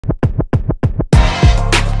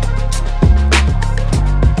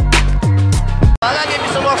Y'all gotta give me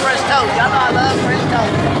some more French toast. Y'all know I love French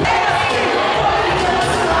toast.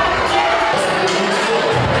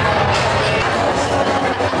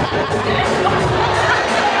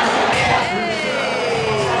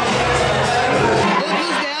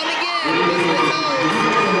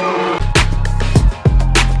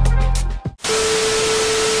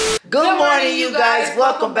 Good morning, you guys.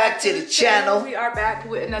 Welcome back to the channel. We are back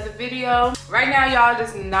with another video. Right now, y'all, it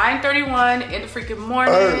is 9:31 in the freaking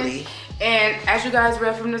morning. Early. And as you guys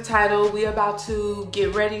read from the title, we about to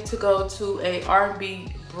get ready to go to a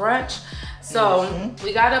R&B brunch. So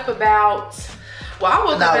we got up about, well, I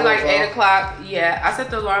woke up at like 8 o'clock. Yeah, I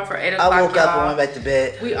set the alarm for 8 o'clock. I woke up and went back to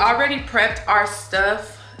bed. We already prepped our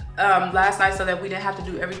stuff last night so that we didn't have to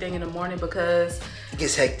do everything in the morning because it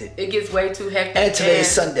gets hectic. It gets way too hectic. And today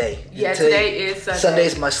is Sunday. Yeah, today is Sunday.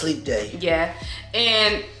 Sunday's my sleep day. Yeah,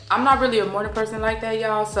 and I'm not really a morning person like that,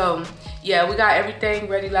 y'all. So yeah, we got everything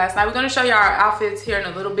ready last night. We're gonna show y'all our outfits here in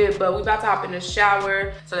a little bit, but we about to hop in the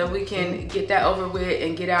shower so that we can get that over with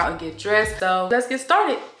and get out and get dressed. So let's get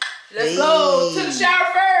started. Let's go to the shower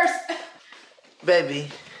first.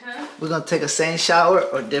 Baby, we're gonna take a same shower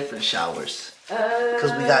or different showers?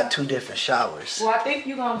 Because we got two different showers. Well, I think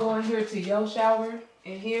you're gonna go in here to your shower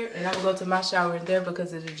in here, and I'm gonna go to my shower in there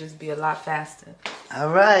because it'll just be a lot faster. All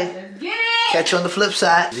right. Let's get it! Catch you on the flip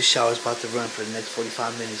side. This shower's about to run for the next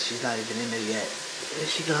 45 minutes. She's not even in there yet. There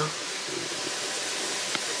she go.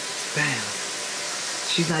 Bam.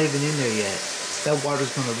 She's not even in there yet. That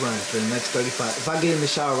water's gonna run for the next 35. If I get in the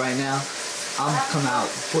shower right now, I'm gonna come out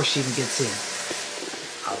before she even gets in.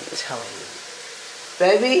 I'm telling you.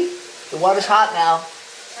 Baby, the water's hot now.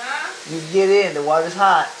 Huh? You get in, the water's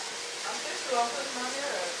hot. I'm just gonna put my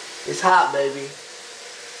hair up. It's hot, baby.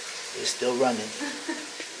 It's still running.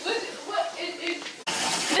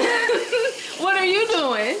 What are you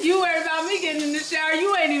doing? You worried about me getting in the shower?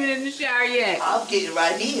 You ain't even in the shower yet. I'm getting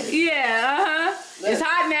right in. Yeah, It's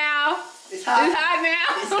hot now. It's hot. It's hot now.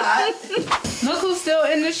 It's hot. Look who's still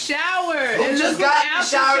in the shower. Who and just look got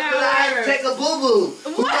who's in the out shower because I had to take a boo-boo?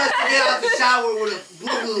 Who wants to get out the shower with a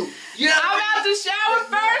boo-boo? You know I'm out the shower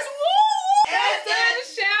first. Woo! I'm still in the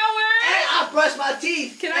shower. And I brushed my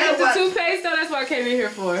teeth. Can I get the toothpaste though? That's what I came in here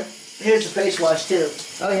for. Here's the face wash too.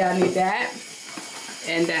 Oh yeah, I need that.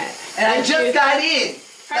 And that. And I just got in.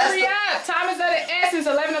 Hurry up. Time is of the essence.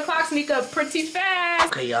 11 o'clock. Sneak up pretty fast.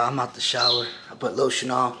 Okay, y'all, I'm out the shower. I put lotion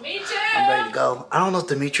on. Me too. I'm ready to go. I don't know if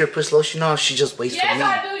Demetria puts lotion on. She just waits for me.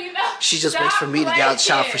 Yes, I do. You know. She just waits for me to get out the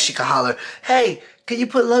shower so she can holler, "Hey, can you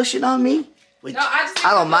put lotion on me?" Which, no,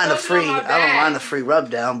 I don't mind the free rub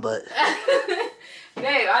down, but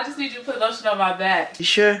Babe, I just need you to put lotion on my back. You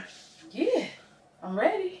sure? Yeah, I'm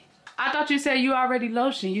ready. I thought you said you already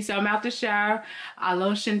lotion. You said I'm out the shower. I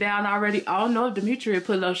lotion down already. I don't know if Demetria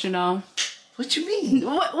put lotion on. What you mean?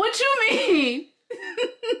 What you mean?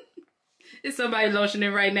 Is somebody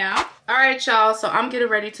lotioning right now? All right, y'all. So I'm getting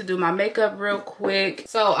ready to do my makeup real quick.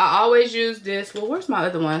 So I always use this. Well, where's my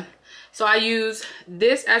other one? So I use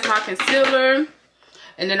this as my concealer.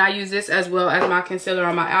 And then I use this as well as my concealer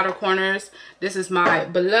on my outer corners. This is my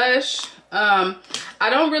blush. I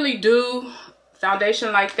don't really do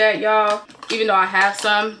foundation like that, y'all. Even though I have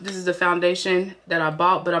some, this is the foundation that I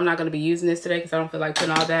bought, but I'm not going to be using this today because I don't feel like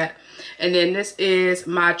putting all that. And then this is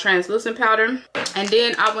my translucent powder. And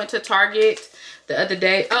then I went to Target the other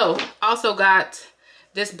day. Oh, also got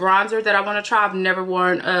this bronzer that I want to try. I've never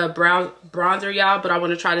worn a brown bronzer, y'all, but I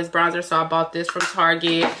want to try this bronzer, so I bought this from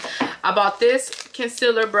Target. I bought this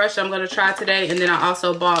concealer brush I'm going to try today, and then I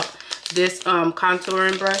also bought this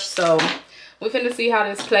contouring brush. So we're finna see how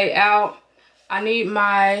this play out. I need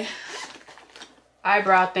my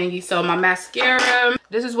eyebrow thingy, so my mascara.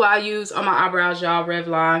 This is what I use on my eyebrows, y'all,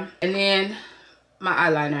 Revlon. And then my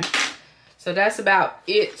eyeliner. So that's about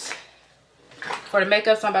it for the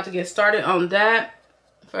makeup. So I'm about to get started on that.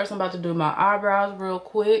 First, I'm about to do my eyebrows real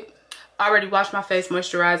quick. I already washed my face,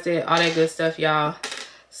 moisturized it, all that good stuff, y'all.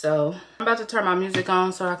 So I'm about to turn my music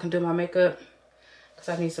on so I can do my makeup because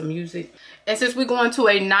I need some music. And since we're going to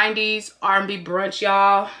a 90s R&B brunch,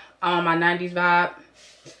 y'all, I'm on my 90s vibe.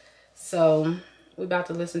 So we're about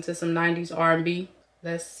to listen to some 90s R&B.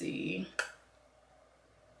 Let's see.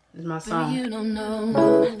 This is my song. You don't know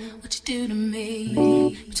what you do to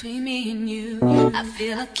me. Between me and you, I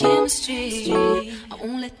feel a chemistry. I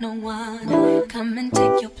won't let no one come and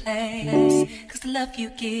take your place. Cause the love you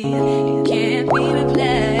give, it can't be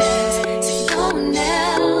replaced. So no one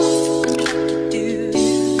else can do like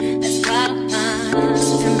you do. That's why I'm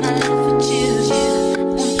spend my life with you. I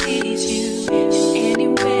won't please you in any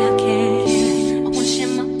way I can. I won't share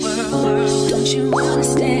my world. Don't you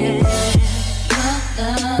understand?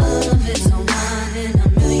 Your love is a one in a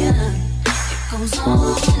million. It goes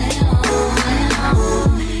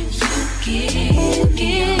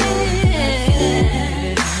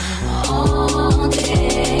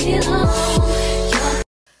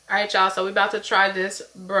Alright, y'all, so we about to try this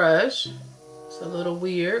brush. It's a little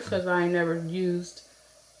weird because I ain't never used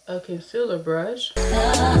a concealer brush.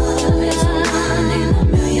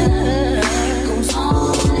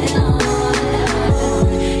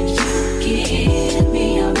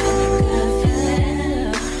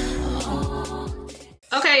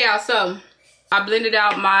 Okay, y'all, so I blended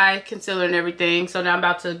out my concealer and everything. So now I'm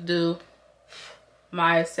about to do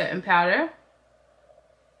my setting powder.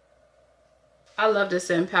 I love this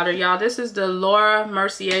setting powder, y'all. This is the Laura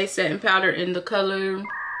Mercier setting powder in the color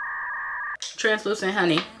Translucent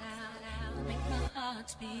Honey.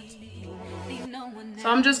 So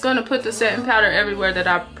I'm just gonna put the setting powder everywhere that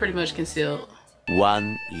I pretty much concealed.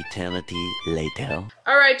 One eternity later.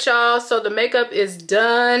 Alright, y'all, so the makeup is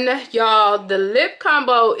done. Y'all, the lip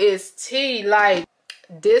combo is tea. Like,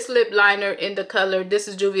 this lip liner in the color, this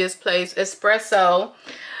is Juvia's Place Espresso.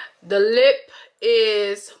 The lip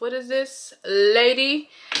is, what is this? Lady.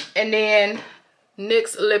 And then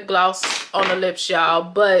NYX lip gloss on the lips, y'all.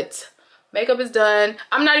 But makeup is done.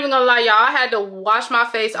 I'm not even gonna lie, y'all, I had to wash my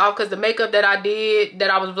face off because the makeup that I did, that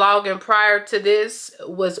I was vlogging prior to this,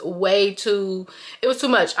 was way too, it was too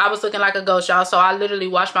much. I was looking like a ghost, y'all. So I literally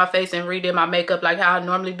washed my face and redid my makeup like how I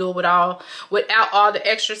normally do it without all the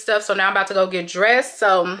extra stuff. So now I'm about to go get dressed.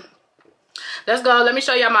 So let's go. Let me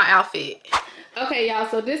show y'all my outfit. Okay, y'all,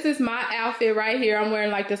 so this is my outfit right here. I'm wearing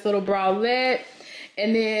like this little bralette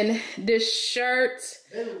and then this shirt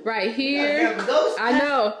right here. I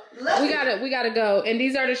know. We gotta go. And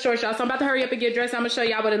these are the shorts, y'all. So I'm about to hurry up and get dressed. I'm gonna show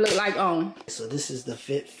y'all what it look like on. So this is the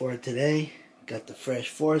fit for today. Got the Fresh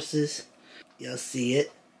Forces. Y'all see it.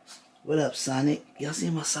 What up, Sonic? Y'all see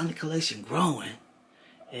my Sonic collection growing.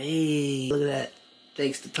 Hey, look at that.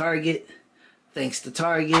 Thanks to Target. Thanks to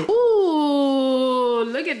Target. Ooh,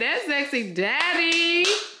 look at that sexy daddy.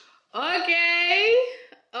 Okay.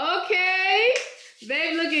 Okay.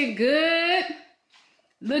 Babe looking good.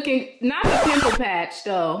 Looking, not the pimple patch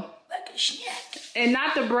though. Like a shit. And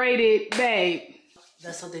not the braided, babe.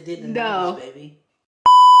 That's what they did in the 90's, baby.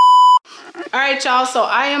 Alright, y'all, so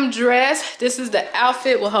I am dressed. This is the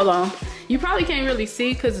outfit. Well, hold on. You probably can't really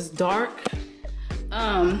see because it's dark.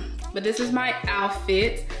 But this is my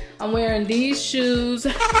outfit. I'm wearing these shoes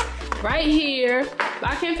right here.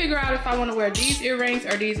 But I can't figure out if I want to wear these earrings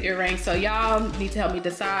or these earrings. So y'all need to help me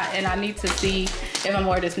decide. And I need to see if I'm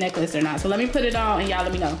wearing this necklace or not. So let me put it on and y'all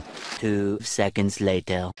let me know. 2 seconds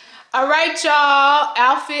later. All right, y'all,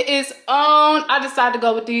 outfit is on. I decided to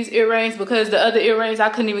go with these earrings because the other earrings, I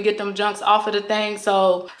couldn't even get them junks off of the thing.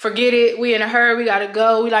 So forget it. We in a hurry. We gotta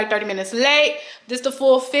go. We like 30 minutes late. This the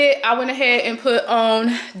full fit. I went ahead and put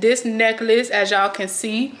on this necklace, as y'all can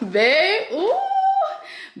see. Babe, ooh.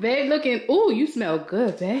 Babe looking, ooh, you smell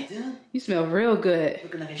good, babe. Yeah. You smell real good.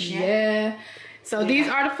 Looking like a shit. Yeah. So these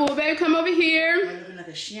are the full, babe. Come over here. Looking like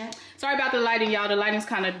a shit. Sorry about the lighting, y'all. The lighting's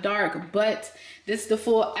kind of dark, but this is the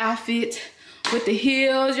full outfit with the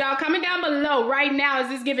heels. Y'all, comment down below right now. Is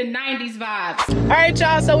this giving 90's vibes? All right,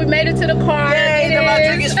 y'all. So we made it to the car. Yay, the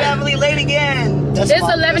Rodriguez family late again. It's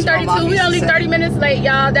 11:32. We only 30 minutes late,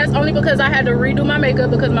 y'all. That's only because I had to redo my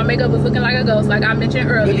makeup because my makeup was looking like a ghost, like I mentioned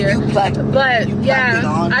earlier. But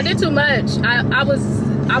yeah, I did too much. I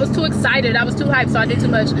was too excited. I was too hyped, so I did too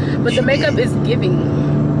much. But the makeup is giving.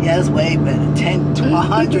 Yeah, it's way better. 10 to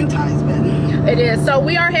 100 times better. It is. So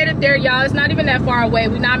we are headed there, y'all. It's not even that far away.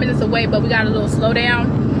 We're 9 minutes away, but we got a little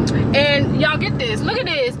slowdown. And y'all get this. Look at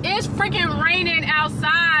this. It's freaking raining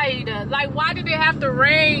outside. Like, why did it have to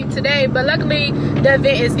rain today? But luckily, the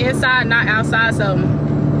event is inside, not outside. So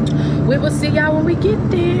we will see y'all when we get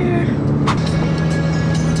there.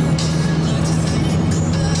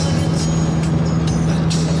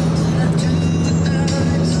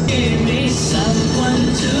 Give me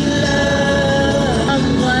someone to love,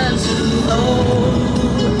 someone to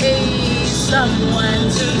hold, someone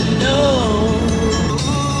to know.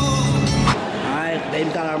 Alright, baby,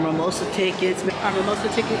 got our mimosa tickets. Our mimosa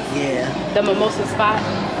tickets? Yeah. The mimosa spot?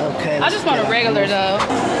 Okay. I just want a regular though.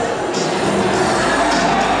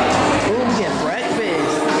 Ooh, we get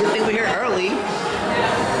breakfast. You think we're here early?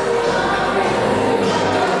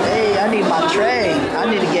 Hey, I need my tray. I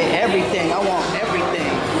need to get everything. I want everything.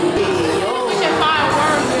 We can find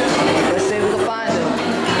worms. Let's see if we can find them.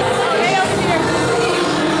 Hey, over here.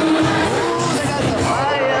 Ooh, they got the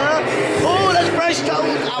fire. Ooh, that's fresh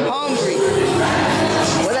toast. I'm hungry.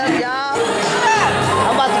 What up, y'all?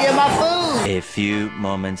 I'm about to get my food. A few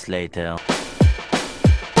moments later.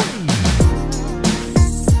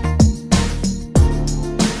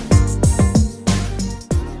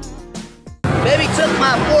 Baby took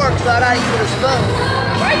my fork, so I gotta use a spoon.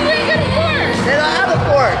 Why you didn't get a fork? They don't have a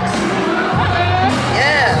fork.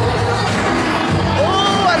 Yeah.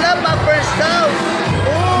 Ooh, I love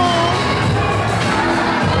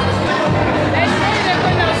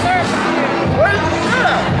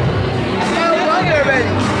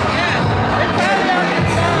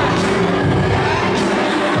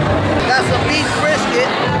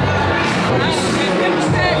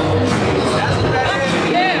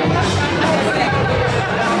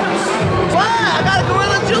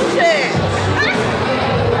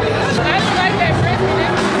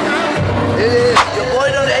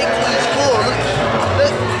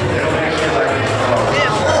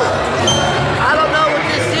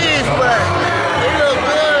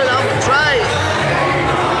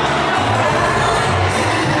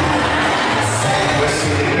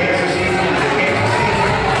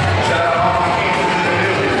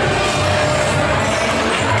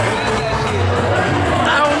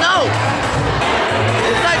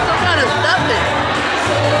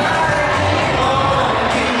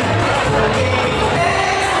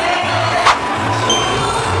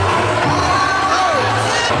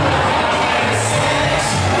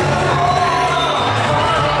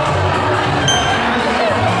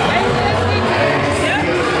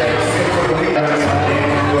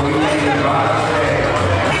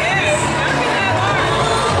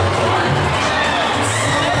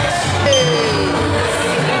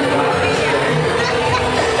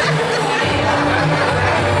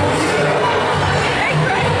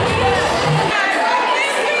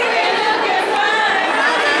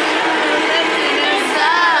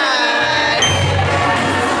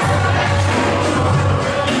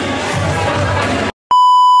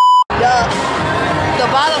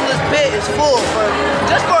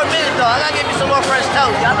French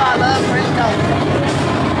toast. Y'all know I love French toast.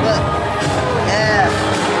 Look. Yeah.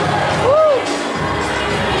 Woo!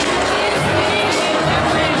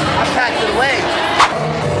 I packed it away.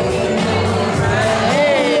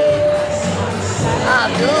 Hey. Ah,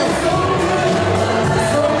 dude.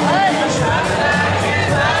 What?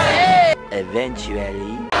 Hey.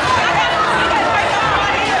 Eventually.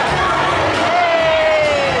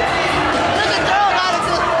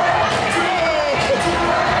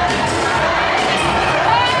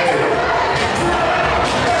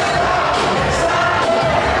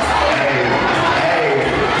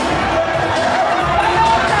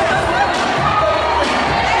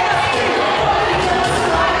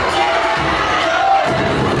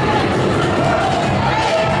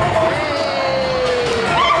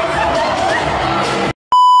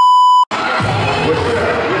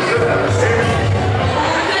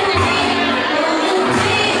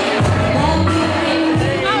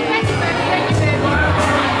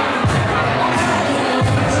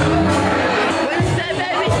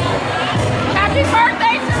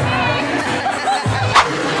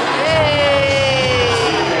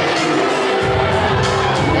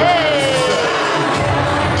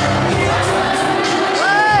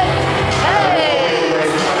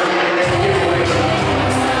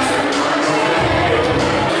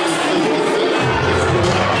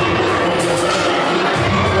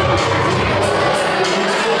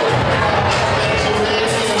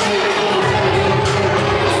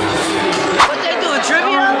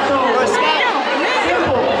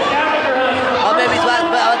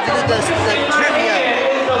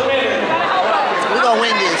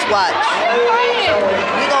 Watch.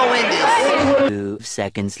 We gonna win this. 2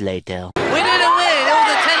 seconds later. We didn't win. It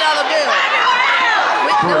was a $10 bill.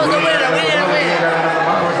 It was a winner. We didn't win.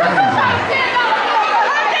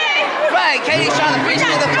 Right. Katie's trying to reach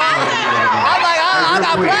to the phone. I'm like, I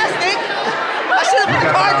got plastic. I should have put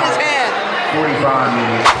the card in his hand. 45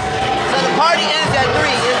 minutes. So the party ends at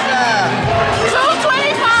 3. It's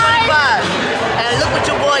 2:25. And look what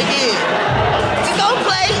your boy did. Just don't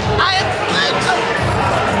play.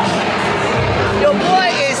 Your boy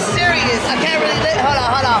is serious. I can't really let.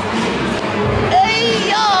 Hold on. Hey,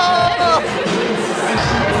 yo!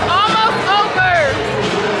 It's almost over.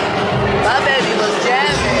 My baby was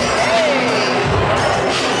jamming. Hey!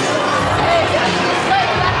 Hey, that's the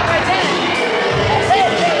slave back right there. Hey,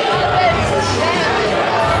 my baby was jamming.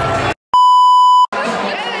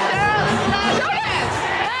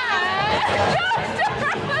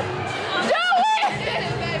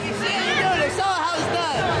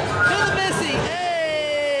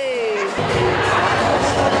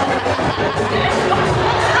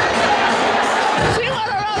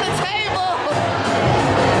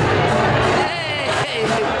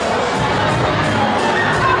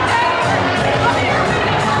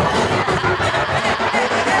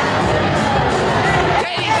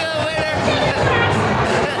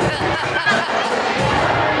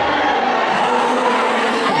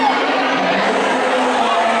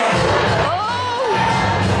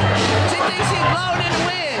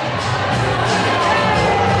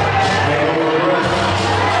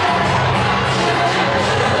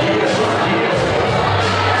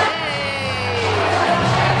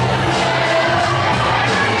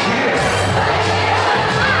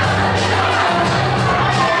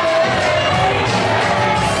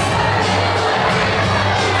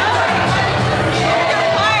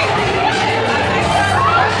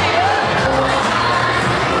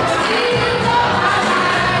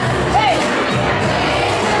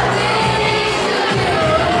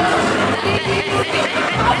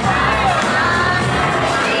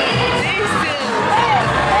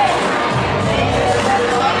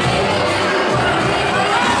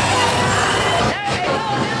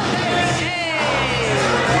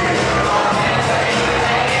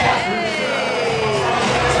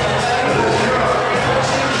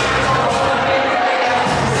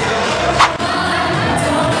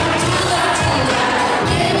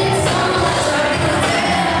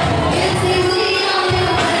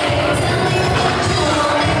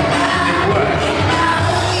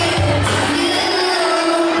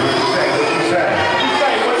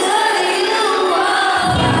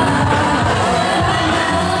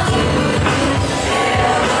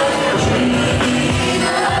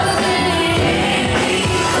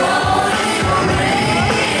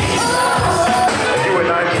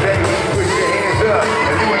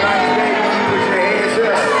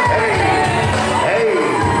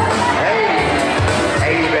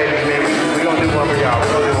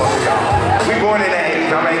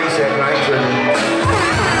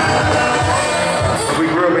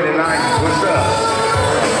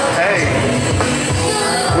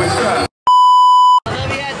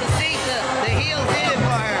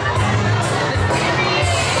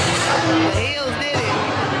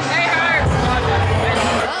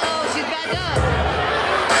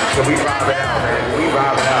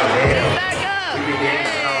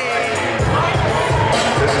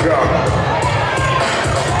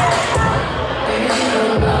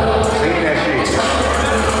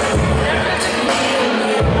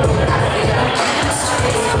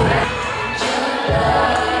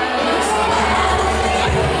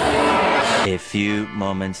 A few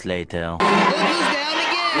moments later. Look who's down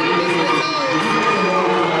again.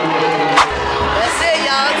 That's it,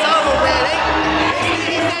 y'all. It's over, man.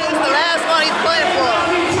 He said it's the last one he's playing for.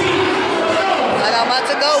 Like I'm about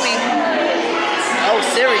to go. Oh,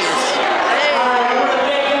 serious. Hey.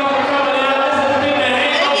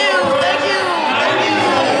 Thank you. Thank you. Thank you.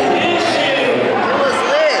 It was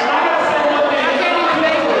lit.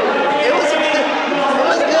 It was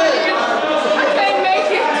good. I can't make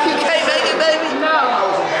it. You can't make it, baby? No.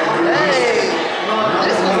 Hey.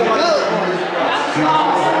 This was good.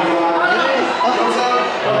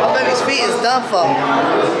 My baby's feet is done for.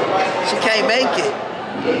 She can't make it.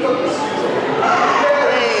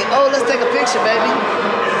 Hey, oh, let's take a picture, baby.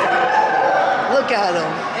 Look at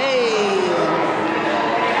him. Hey.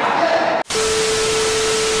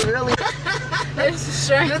 Really? It's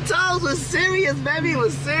straight. The toes was serious, baby. It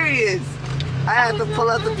was serious. I had to pull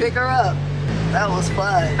up to pick her up. That was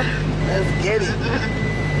fun. Let's get it.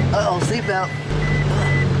 Uh-oh, seatbelt.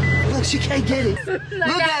 Look, she can't get it. Look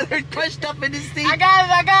at her pushed up in the seat. I got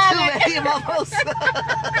it. Too many almost.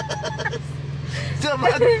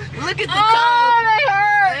 Look at the Oh, toes. they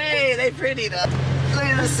hurt. Hey, they pretty though. Look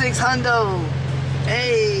at the 600.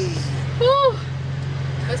 Hey. Woo.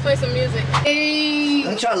 Let's play some music. Hey.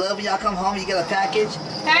 Don't y'all love when y'all come home, you get a package?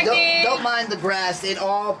 Don't mind the grass.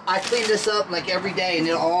 I clean this up like every day and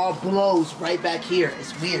it all blows right back here.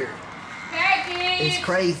 It's weird. Package. It's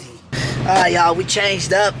crazy. Alright, y'all, we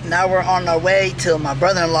changed up. Now we're on our way to my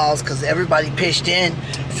brother-in-law's because everybody pitched in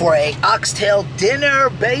for a oxtail dinner,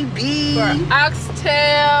 baby. For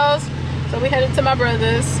oxtails. So we headed to my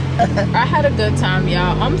brother's. I had a good time,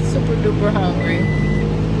 y'all. I'm super duper hungry.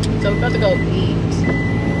 So we're about to go eat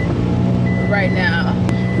right now.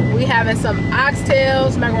 We having some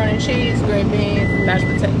oxtails, macaroni and cheese, green beans, mashed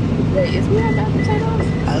potatoes. Wait, is we have mashed potatoes?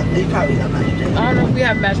 They probably got mashed potatoes. I don't know if we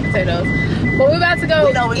have mashed potatoes. But we're about to go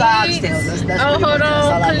We know we got eat. oxtails. That's Oh, pretty hold much- that's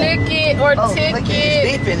all on. I got. Click it or Oh, tick click it.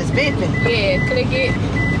 It's beeping. It's beeping. Yeah, click it.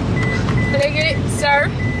 Click it, sir.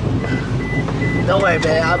 Don't worry,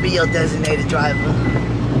 man. I'll be your designated driver.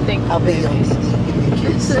 Thank you, I'll be your baby. DD. Give me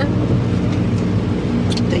a kiss.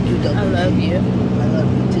 Thank you, Double I D. love you. I love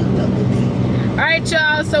you too, Double D. Alright,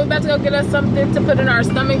 y'all, so we're about to go get us something to put in our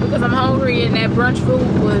stomach because I'm hungry and that brunch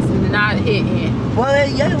food was not hitting. Well,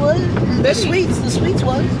 yeah, it was. The sweets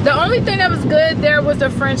was. The only thing that was good there was the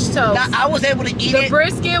French toast. Now, I was able to eat The it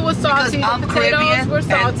brisket was because salty, I'm the potatoes Caribbean were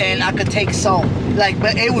salty. and I could take salt.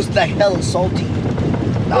 But it was like hella salty.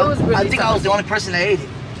 was really I think I was the salty. only person that ate it.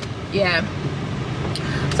 Yeah.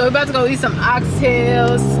 So we're about to go eat some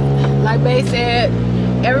oxtails. Like Bae said,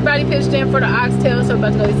 everybody pitched in for the oxtails, so we're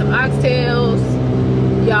about to go eat some oxtails.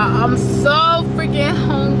 Y'all, I'm so freaking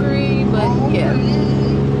hungry, but yeah.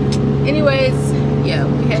 Anyways, yeah,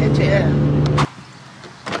 we headed there.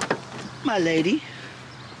 My lady.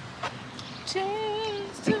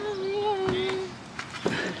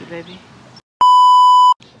 Thank you, baby.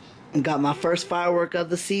 Got my first firework of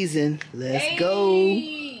the season. Let's go.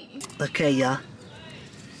 Okay, y'all.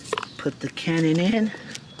 Put the cannon in.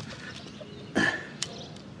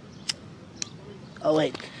 Oh,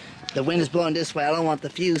 wait. The wind is blowing this way. I don't want the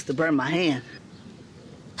fuse to burn my hand.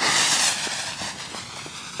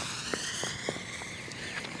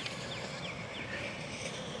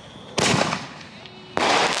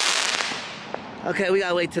 Okay, we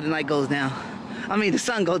gotta wait till the night goes down. I mean, the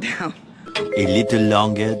sun goes down. A little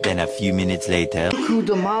longer than a few minutes later. Who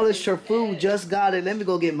demolished her food? Just got it. Let me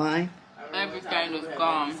go get mine. Everything was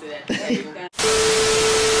gone.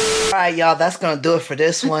 Alright, y'all, that's gonna do it for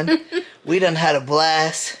this one. We done had a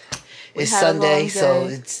blast. It's had a Sunday, long so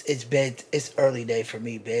day. it's early day for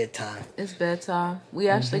me, bedtime. It's bedtime. We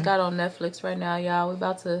actually got on Netflix right now, y'all. We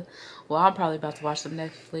about to, well, I'm probably about to watch some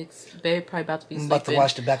Netflix. Babe probably about to be I'm sleeping. about to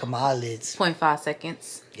watch the back of my eyelids. 0.5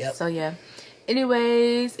 seconds. Yep. So yeah.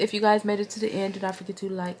 Anyways, if you guys made it to the end, do not forget to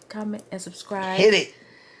like, comment, and subscribe. Hit it.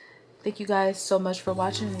 Thank you guys so much for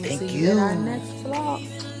watching. We'll Thank see you in our you. next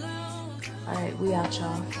vlog. Alright, we out,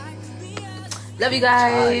 y'all. Love you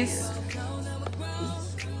guys.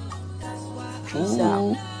 Peace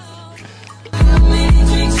out.